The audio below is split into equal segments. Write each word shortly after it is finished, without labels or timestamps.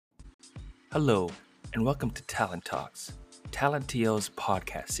Hello, and welcome to Talent Talks, Talentio's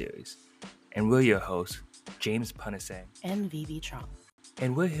podcast series. And we're your hosts, James Punasang and Vivi Trong.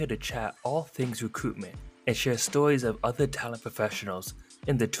 And we're here to chat all things recruitment and share stories of other talent professionals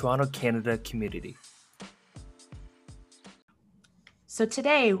in the Toronto, Canada community. So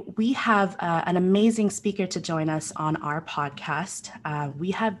today we have an amazing speaker to join us on our podcast.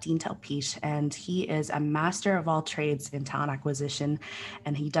 We have Dean Delpiche, and he is a master of all trades in talent acquisition,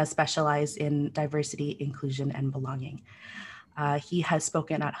 and he does specialize in diversity, inclusion, and belonging. He has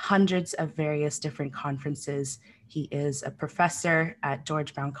spoken at hundreds of various different conferences. He is a professor at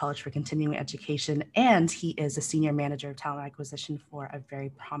George Brown College for Continuing Education, and he is a senior manager of talent acquisition for a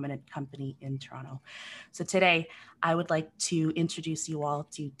very prominent company in Toronto. So today, I would like to introduce you all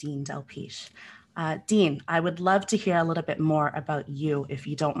to Dean Delpiche. Dean, I would love to hear a little bit more about you, if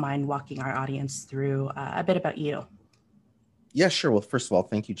you don't mind walking our audience through a bit about you. Yeah, sure. Well, first of all,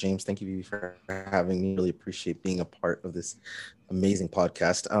 thank you, James. Thank you for having me. Really appreciate being a part of this amazing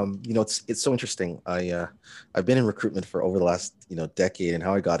podcast. It's so interesting. I've been in recruitment for over the last decade, and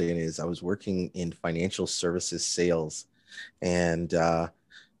how I got in is I was working in financial services sales, and I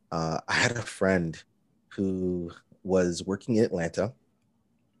had a friend who was working in Atlanta,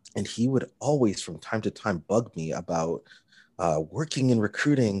 and he would always, from time to time, bug me about working in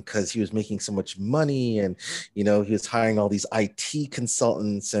recruiting because he was making so much money, and he was hiring all these IT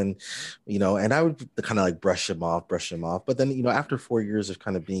consultants, and and I would kind of like brush him off. But then after 4 years of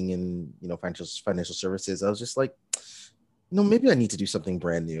kind of being in financial services, I was just like, maybe I need to do something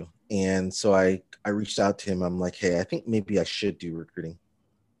brand new. And so I reached out to him. I'm like, hey, I think maybe I should do recruiting.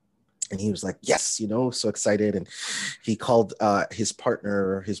 And he was like, yes, so excited. And he called his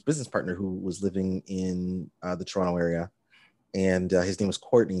business partner, who was living in the Toronto area. And his name was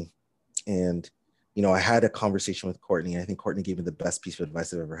Courtney. And, I had a conversation with Courtney. And I think Courtney gave me the best piece of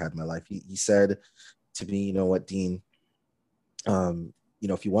advice I've ever had in my life. He said to me, you know what, Dean,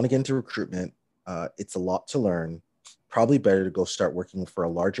 if you want to get into recruitment, it's a lot to learn. Probably better to go start working for a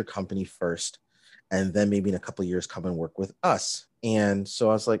larger company first, and then maybe in a couple of years come and work with us. And so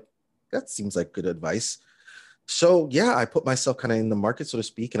I was like, that seems like good advice. So yeah, I put myself kind of in the market, so to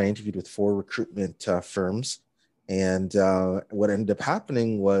speak, and I interviewed with 4 recruitment firms. And what ended up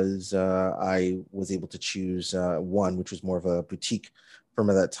happening was I was able to choose one, which was more of a boutique firm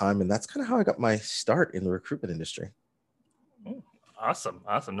at that time. And that's kind of how I got my start in the recruitment industry. Awesome.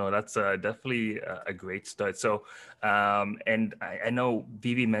 No, that's definitely a great start. So, and I know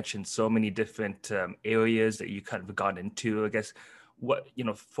Vivi mentioned so many different areas that you kind of got into. I guess what,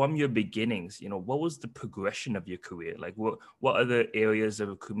 from your beginnings, what was the progression of your career? Like what other areas of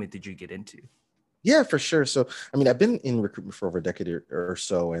recruitment did you get into? Yeah, for sure. So, I've been in recruitment for over a decade or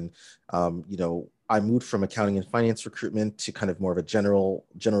so, and I moved from accounting and finance recruitment to kind of more of a general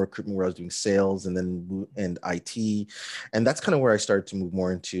recruitment, where I was doing sales and IT, and that's kind of where I started to move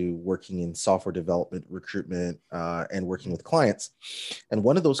more into working in software development, recruitment, and working with clients. And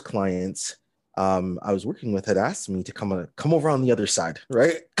one of those clients I was working with had asked me to come over on the other side,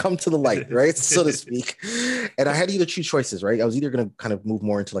 right? Come to the light, right? So to speak. And I had either two choices, right? I was either going to kind of move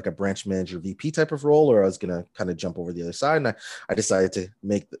more into like a branch manager VP type of role, or I was going to kind of jump over the other side. And I decided to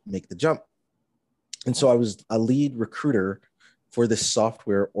make the jump. And so I was a lead recruiter for this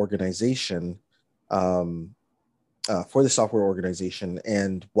software organization, And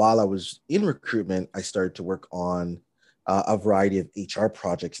while I was in recruitment, I started to work on a variety of HR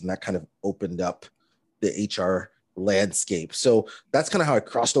projects, and that kind of opened up the HR landscape. So that's kind of how I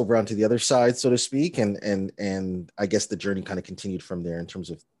crossed over onto the other side, so to speak. And I guess the journey kind of continued from there in terms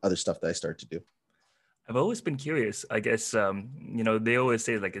of other stuff that I started to do. I've always been curious. I guess, they always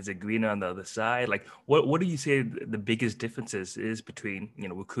say, like, is it greener on the other side? Like, what do you say the biggest differences is between,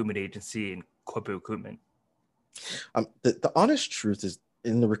 recruitment agency and corporate recruitment? The honest truth is,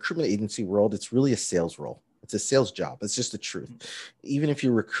 in the recruitment agency world, it's really a sales role. It's a sales job. It's just the truth. Even if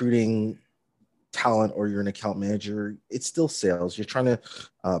you're recruiting talent or you're an account manager, it's still sales. You're trying to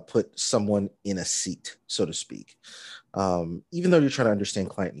put someone in a seat, so to speak. Even though you're trying to understand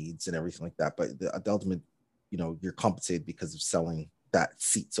client needs and everything like that, but the ultimate, you're compensated because of selling that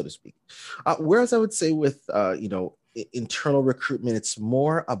seat, so to speak. Whereas I would say with, internal recruitment, it's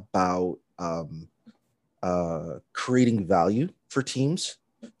more about creating value for teams.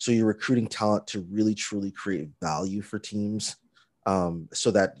 So you're recruiting talent to really, truly create value for teams, so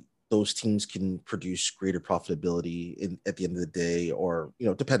that those teams can produce greater profitability at the end of the day, or,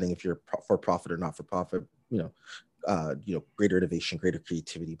 depending if you're for profit or not for profit, greater innovation, greater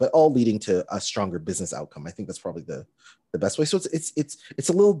creativity, but all leading to a stronger business outcome. I think that's probably the best way. So it's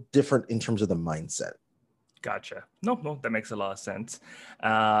a little different in terms of the mindset. Gotcha. No, no, that makes a lot of sense.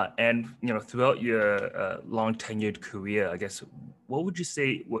 And throughout your long tenured career, I guess, what would you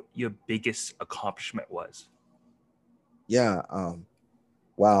say what your biggest accomplishment was? Yeah.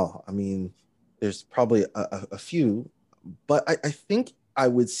 Wow. I mean, there's probably a few, but I think I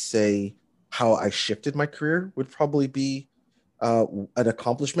would say how I shifted my career would probably be an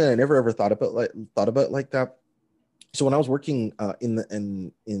accomplishment. I never ever thought about it like that. So when I was working in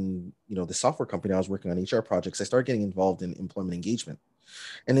the software company, I was working on HR projects. I started getting involved in employment engagement,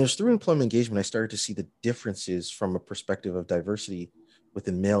 and it was through employment engagement I started to see the differences from a perspective of diversity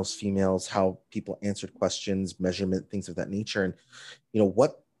within males, females, how people answered questions, measurement, things of that nature. And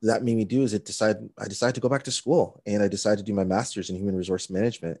what that made me do is I decided to go back to school, and I decided to do my master's in human resource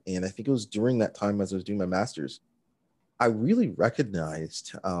management. And I think it was during that time, as I was doing my master's, I really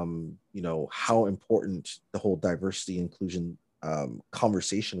recognized, how important the whole diversity inclusion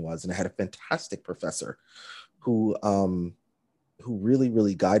conversation was. And I had a fantastic professor who, who really,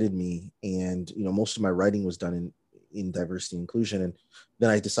 really guided me. And, most of my writing was done in diversity and inclusion. And then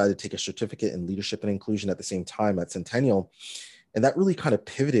I decided to take a certificate in leadership and inclusion at the same time at Centennial. And that really kind of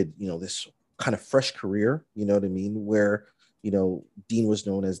pivoted, this kind of fresh career, you know what I mean? Where, Dean was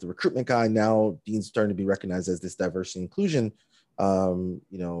known as the recruitment guy. Now Dean's starting to be recognized as this diversity inclusion,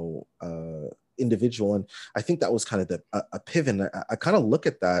 individual. And I think that was kind of a pivot. And I kind of look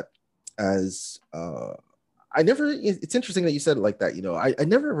at that as, it's interesting that you said it like that. I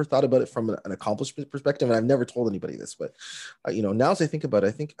never ever thought about it from an accomplishment perspective, and I've never told anybody this, but now as I think about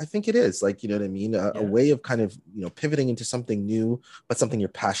it, I think it is like, you know what I mean? A way of kind of, pivoting into something new, but something you're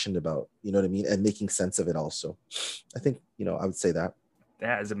passionate about, you know what I mean? And making sense of it also. I think, I would say that.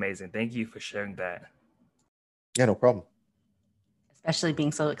 That is amazing. Thank you for sharing that. Yeah, no problem. Especially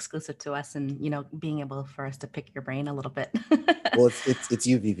being so exclusive to us and, being able for us to pick your brain a little bit. Well, it's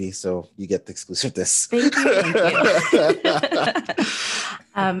you, Vivi, so you get the exclusiveness. Thank you.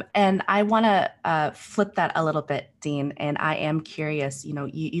 And I want to flip that a little bit, Dean. And I am curious,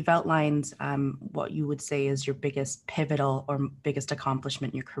 you've outlined what you would say is your biggest pivotal or biggest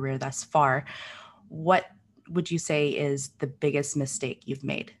accomplishment in your career thus far. What would you say is the biggest mistake you've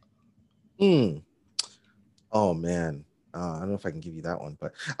made? Oh, man. I don't know if I can give you that one,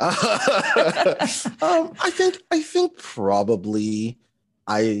 but I think probably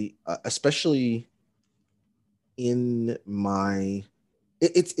especially in my,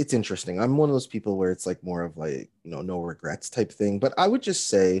 it's interesting. I'm one of those people where it's like more of like, no regrets type thing, but I would just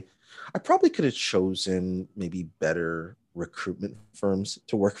say I probably could have chosen maybe better recruitment firms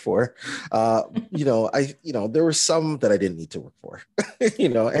to work for. There were some that I didn't need to work for,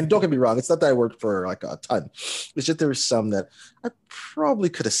 and don't get me wrong. It's not that I worked for like a ton. It's just there were some that I probably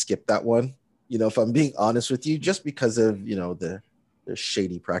could have skipped that one, if I'm being honest with you, just because of, the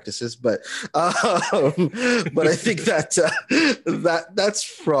shady practices. But I think that's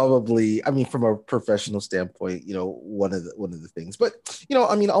probably, I mean, from a professional standpoint, one of the things. But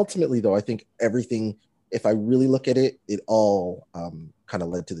ultimately though, I think everything, if I really look at it, it all kind of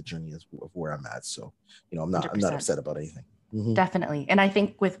led to the journey of where I'm at. So, I'm not upset about anything. Mm-hmm. Definitely. And I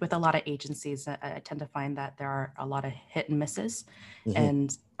think with a lot of agencies, I tend to find that there are a lot of hit and misses. Mm-hmm.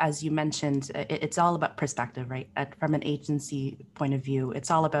 And as you mentioned, it's all about perspective, right? From an agency point of view,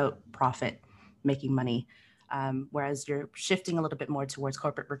 it's all about profit, making money. Whereas you're shifting a little bit more towards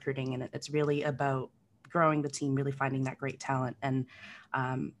corporate recruiting, and it's really about growing the team, really finding that great talent. And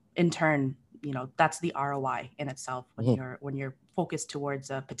in turn, that's the ROI in itself when mm-hmm. when you're focused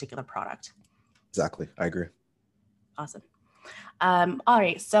towards a particular product. Exactly. I agree. Awesome. All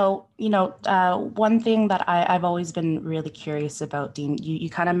right. So, one thing that I've always been really curious about, Dean, you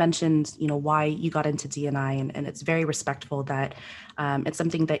kind of mentioned, why you got into D&I, and it's very respectful that it's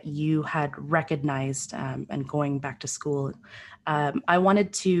something that you had recognized and going back to school. I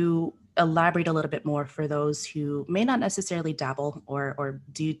wanted to elaborate a little bit more for those who may not necessarily dabble or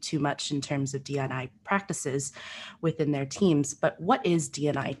do too much in terms of D&I practices within their teams, but what is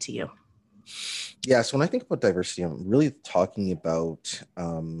D&I to you? Yeah, so when I think about diversity, I'm really talking about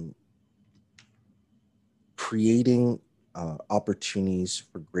creating opportunities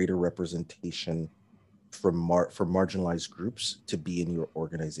for greater representation for marginalized groups to be in your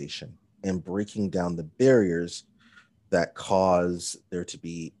organization, and breaking down the barriers that cause there to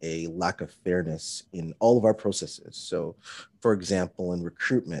be a lack of fairness in all of our processes. So, for example, in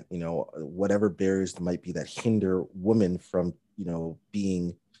recruitment, whatever barriers there might be that hinder women from,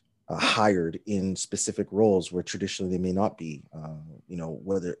 being hired in specific roles where traditionally they may not be,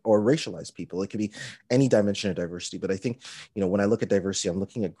 whether or racialized people. It could be any dimension of diversity. But I think, when I look at diversity, I'm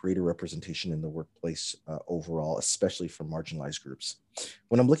looking at greater representation in the workplace overall, especially for marginalized groups.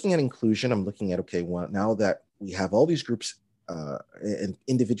 When I'm looking at inclusion, I'm looking at, okay, well, now that we have all these groups and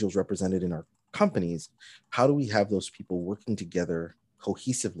individuals represented in our companies, how do we have those people working together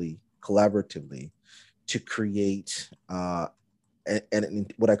cohesively, collaboratively to create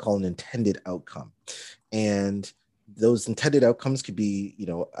and what I call an intended outcome. And those intended outcomes could be,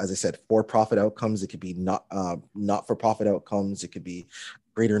 as I said, for-profit outcomes. It could be not-for-profit outcomes. It could be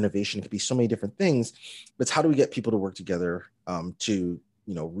greater innovation. It could be so many different things. But it's how do we get people to work together to,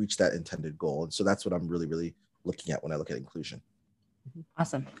 reach that intended goal? And so that's what I'm really, really looking at when I look at inclusion.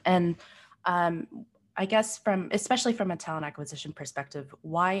 Awesome. And I guess especially from a talent acquisition perspective,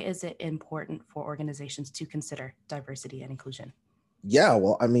 why is it important for organizations to consider diversity and inclusion? Yeah,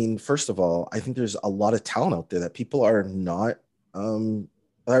 well, I mean, first of all, I think there's a lot of talent out there that people are not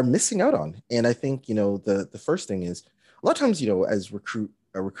are missing out on. And I think, the first thing is a lot of times, as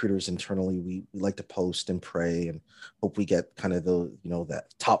recruiters internally, we like to post and pray and hope we get kind of that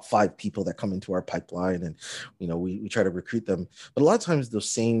top 5 people that come into our pipeline, and we try to recruit them. But a lot of times those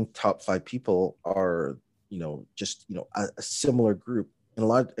same top 5 people are just a similar group. And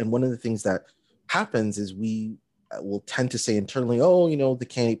one of the things that happens is we will tend to say internally, the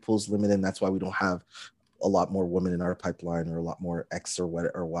candidate pool is limited, and that's why we don't have a lot more women in our pipeline, or a lot more X or what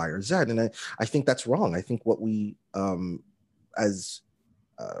or Y or Z. And I think that's wrong. I think what we as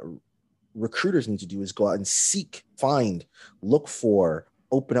recruiters need to do is go out and seek, find, look for,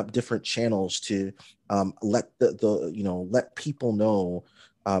 open up different channels to let let people know,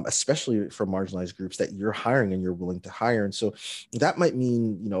 especially for marginalized groups, that you're hiring and you're willing to hire. And so that might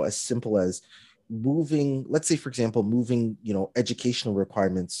mean, as simple as let's say, for example, moving, educational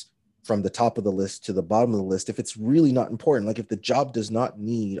requirements from the top of the list to the bottom of the list. If it's really not important, like if the job does not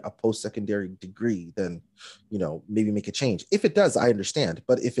need a post-secondary degree, then, maybe make a change. If it does, I understand.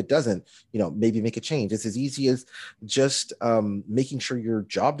 But if it doesn't, maybe make a change. It's as easy as just making sure your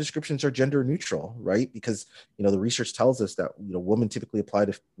job descriptions are gender neutral, right? Because, the research tells us that, women typically apply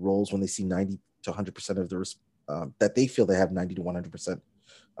to roles when they see 90 to 100% of the that they feel they have 90 to 100%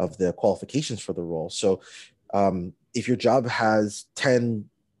 of the qualifications for the role. So if your job has 10,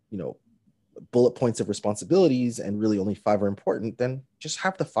 bullet points of responsibilities and really only 5 are important, then just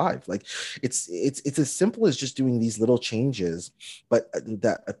have the 5. Like it's as simple as just doing these little changes, but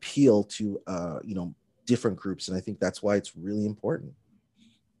that appeal to, different groups. And I think that's why it's really important.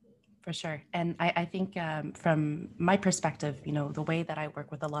 For sure. And I think from my perspective, the way that I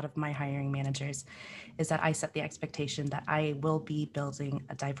work with a lot of my hiring managers is that I set the expectation that I will be building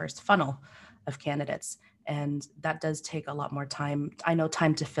a diverse funnel of candidates. And that does take a lot more time. I know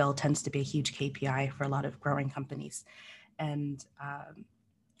time to fill tends to be a huge KPI for a lot of growing companies. And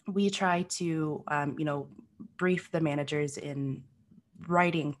we try to, brief the managers in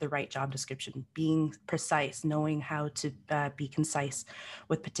writing the right job description, being precise, knowing how to be concise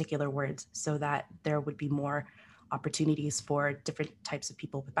with particular words, so that there would be more opportunities for different types of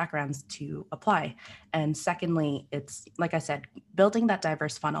people with backgrounds to apply. And secondly, it's, like I said, building that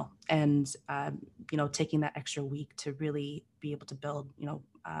diverse funnel and, taking that extra week to really be able to build,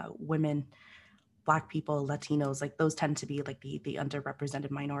 women, Black people, Latinos, like those tend to be like the underrepresented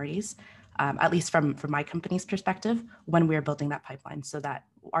minorities, at least from my company's perspective, when we're building that pipeline. So that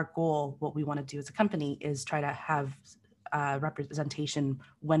our goal, what we want to do as a company, is try to have representation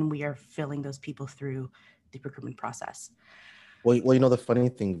when we are filling those people through the recruitment process. Well, the funny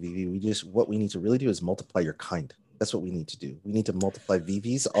thing, Vivi, what we need to really do is multiply your kind. That's what we need to do. We need to multiply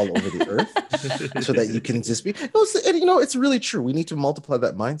VVs all over the earth so that you can just be, it's really true. We need to multiply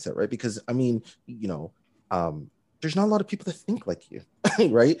that mindset, right? Because there's not a lot of people that think like you,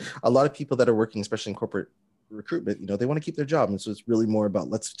 right? A lot of people that are working, especially in corporate recruitment, they want to keep their job. And so it's really more about,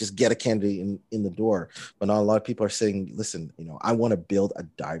 let's just get a candidate in the door. But not a lot of people are saying, listen, I want to build a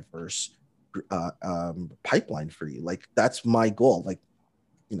diverse pipeline for you. Like, that's my goal. Like,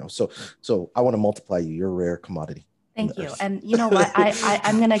 so I want to multiply you. You're a rare commodity. Thank you. And you know what?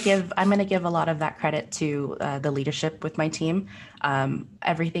 I'm gonna give a lot of that credit to the leadership with my team.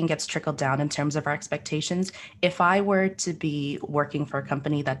 Everything gets trickled down in terms of our expectations. If I were to be working for a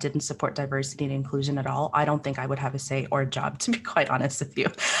company that didn't support diversity and inclusion at all, I don't think I would have a say or a job, to be quite honest with you.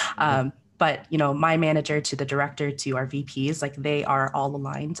 But my manager, to the director, to our VPs, like, they are all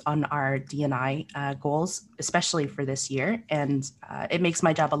aligned on our D&I goals, especially for this year. And it makes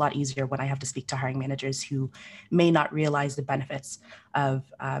my job a lot easier when I have to speak to hiring managers who may not realize the benefits of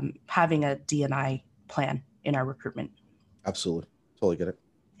having a D&I plan in our recruitment. Absolutely. Totally get it.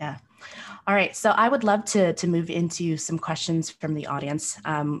 Yeah. All right. So I would love to move into some questions from the audience.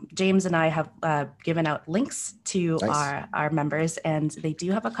 James and I have given out links to Nice. our members, and they do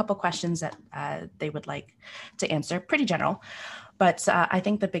have a couple questions that they would like to answer, pretty general. But I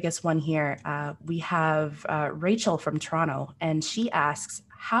think the biggest one here, we have Rachel from Toronto, and she asks,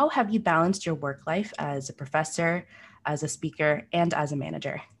 how have you balanced your work life as a professor, as a speaker, and as a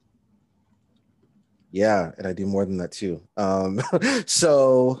manager? Yeah, and I do more than that too.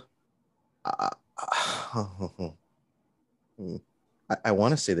 So uh, I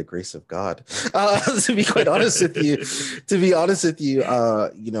want to say the grace of God. To be quite honest with you,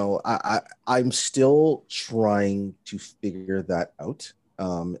 I'm still trying to figure that out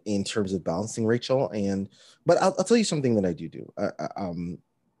in terms of balancing, Rachel. But I'll tell you something that I do.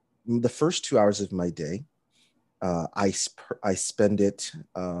 The first 2 hours of my day, I spend it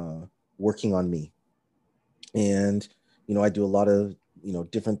working on me, and I do a lot of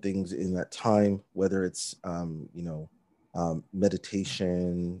different things in that time, whether it's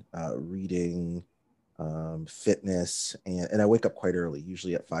meditation, reading, fitness, and I wake up quite early,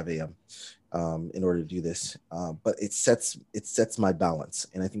 usually at 5 a.m. In order to do this. But it sets my balance,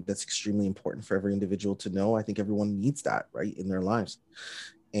 and I think that's extremely important for every individual to know. I think everyone needs that, right, in their lives.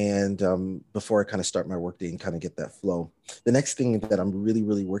 And before I kind of start my workday and kind of get that flow, the next thing that I'm really,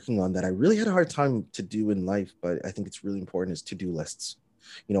 really working on that I really had a hard time to do in life, but I think it's really important, is to-do lists.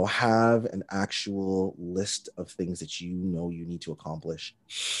 Have an actual list of things that you need to accomplish.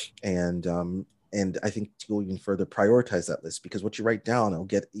 And I think, to go even further, prioritize that list, because what you write down, it'll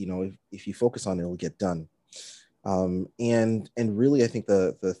get, if you focus on it, it'll get done. And really, I think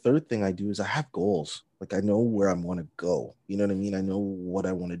the third thing I do is I have goals. Like, I know where I want to go. You know what I mean? I know what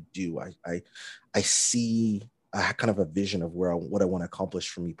I want to do. I see a kind of a vision of what I want to accomplish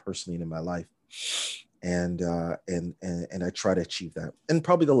for me personally and in my life. And I try to achieve that. And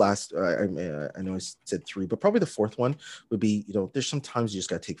probably the last, I know I said three, but probably the fourth one would be, there's some times you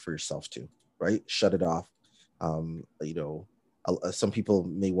just got to take for yourself too, right? Shut it off. Some people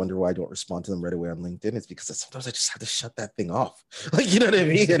may wonder why I don't respond to them right away on LinkedIn. It's because sometimes I just have to shut that thing off, like, you know what I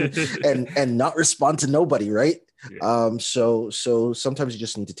mean, and not respond to nobody, right? Yeah. So sometimes you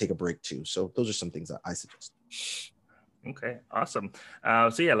just need to take a break too. So those are some things that I suggest. Okay, awesome.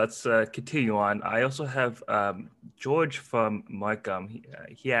 So yeah, let's continue on. I also have George from Markham.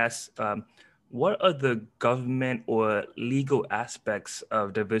 He asks, what are the government or legal aspects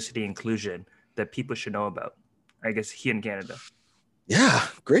of diversity inclusion that people should know about, I guess, here in Canada? Yeah,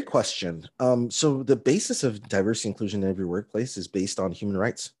 great question. So the basis of diversity inclusion in every workplace is based on human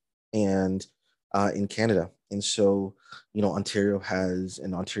rights, and in Canada. And so, Ontario has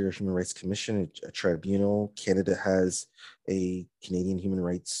an Ontario Human Rights Commission, a tribunal. Canada has a Canadian Human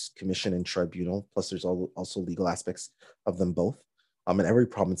Rights Commission and tribunal. Plus, there's also legal aspects of them both. And every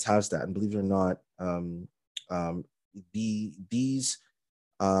province has that. And believe it or not, these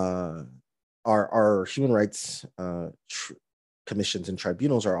our human rights commissions and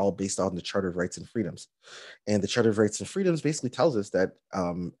tribunals are all based on the Charter of Rights and Freedoms. And the Charter of Rights and Freedoms basically tells us that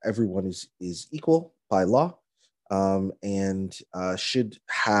everyone is equal by law, and should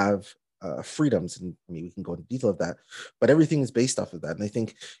have freedoms. And I mean, we can go into detail of that, but everything is based off of that. And I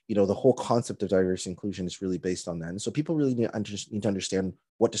think, the whole concept of diversity inclusion is really based on that. And so people really need to understand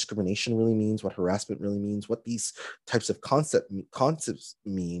what discrimination really means, what harassment really means, what these types of concepts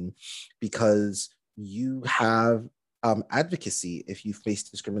mean, because you have advocacy if you face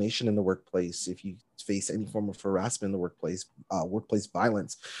discrimination in the workplace, if you face any form of harassment in the workplace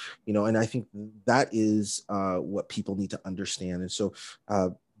violence, and I think that is what people need to understand. And so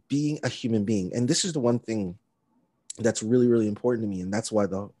being a human being, and this is the one thing that's really, really important to me, and that's why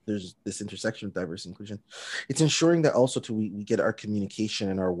there's this intersection of diversity inclusion. It's ensuring that also we get our communication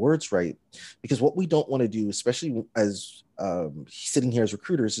and our words right, because what we don't want to do, especially as sitting here as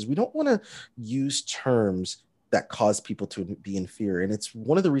recruiters, is we don't want to use terms that cause people to be in fear. And it's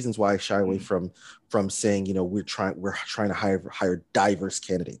one of the reasons why I shy away from saying, we're trying to hire diverse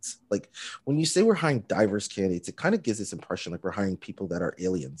candidates. Like, when you say we're hiring diverse candidates, it kind of gives this impression like we're hiring people that are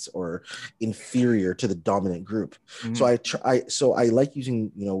aliens or inferior to the dominant group. Mm-hmm. So I like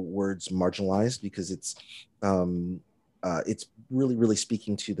using, words marginalized, because it's really, really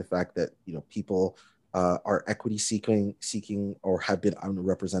speaking to the fact that, people are equity seeking or have been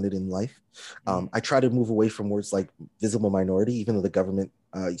underrepresented in life. I try to move away from words like visible minority, even though the government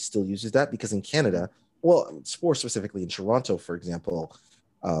still uses that, because in Canada, well, more specifically in Toronto, for example,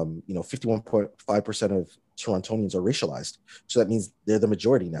 51.5% of Torontonians are racialized. So that means they're the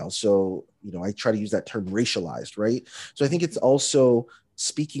majority now. So, I try to use that term racialized, right? So I think it's also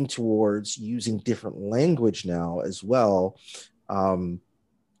speaking towards using different language now as well,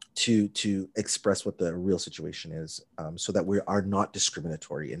 to express what the real situation is, so that we are not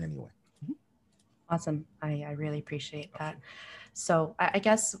discriminatory in any way. Awesome. I really appreciate that. So I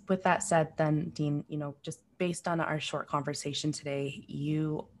guess with that said, then Dean, just based on our short conversation today,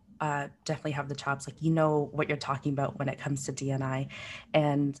 you definitely have the chops. Like, what you're talking about when it comes to D&I,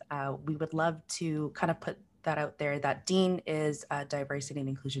 and we would love to kind of put that out there that Dean is a diversity and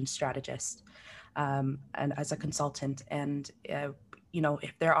inclusion strategist, and as a consultant, and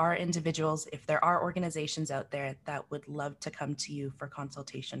if there are individuals, if there are organizations out there that would love to come to you for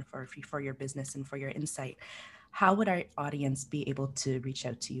consultation for your business and for your insight, how would our audience be able to reach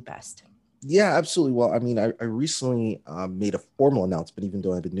out to you best? Yeah, absolutely. Well, I mean, I recently made a formal announcement, even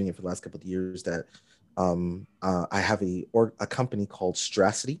though I've been doing it for the last couple of years, that I have a company called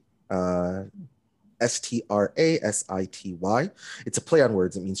Stracity, STRASITY. It's a play on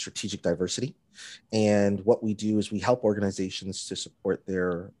words. It means strategic diversity. And what we do is we help organizations to support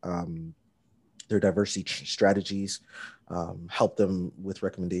their diversity strategies, help them with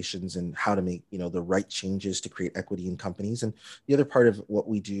recommendations and how to make the right changes to create equity in companies. And the other part of what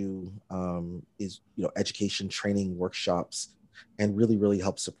we do is education, training, workshops, and really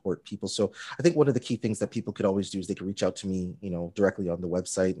help support people. So I think one of the key things that people could always do is they could reach out to me directly on the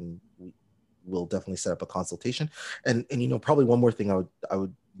website, and we'll definitely set up a consultation. And probably one more thing I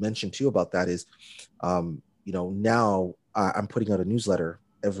would mention too about that is now I'm putting out a newsletter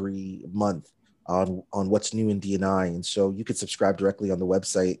every month on what's new in D&I, and so you could subscribe directly on the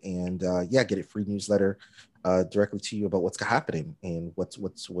website and get a free newsletter directly to you about what's happening and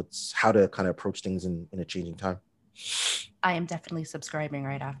what's how to kind of approach things in a changing time. I am definitely subscribing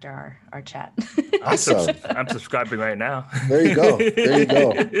right after our chat. Awesome. I'm subscribing right now. There you go.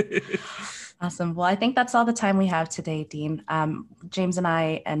 Awesome. Well, I think that's all the time we have today, Dean. James and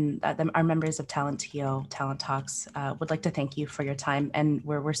I and our members of Talentio, Talent Talks, would like to thank you for your time, and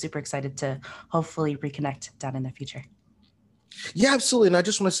we're super excited to hopefully reconnect down in the future. Yeah, absolutely. And I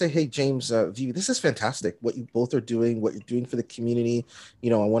just want to say, hey, James, Vivi, this is fantastic. What you both are doing, what you're doing for the community.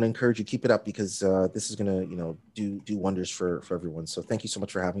 I want to encourage you, keep it up, because this is going to, do wonders for everyone. So thank you so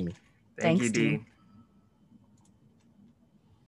much for having me. Thank you, Dean.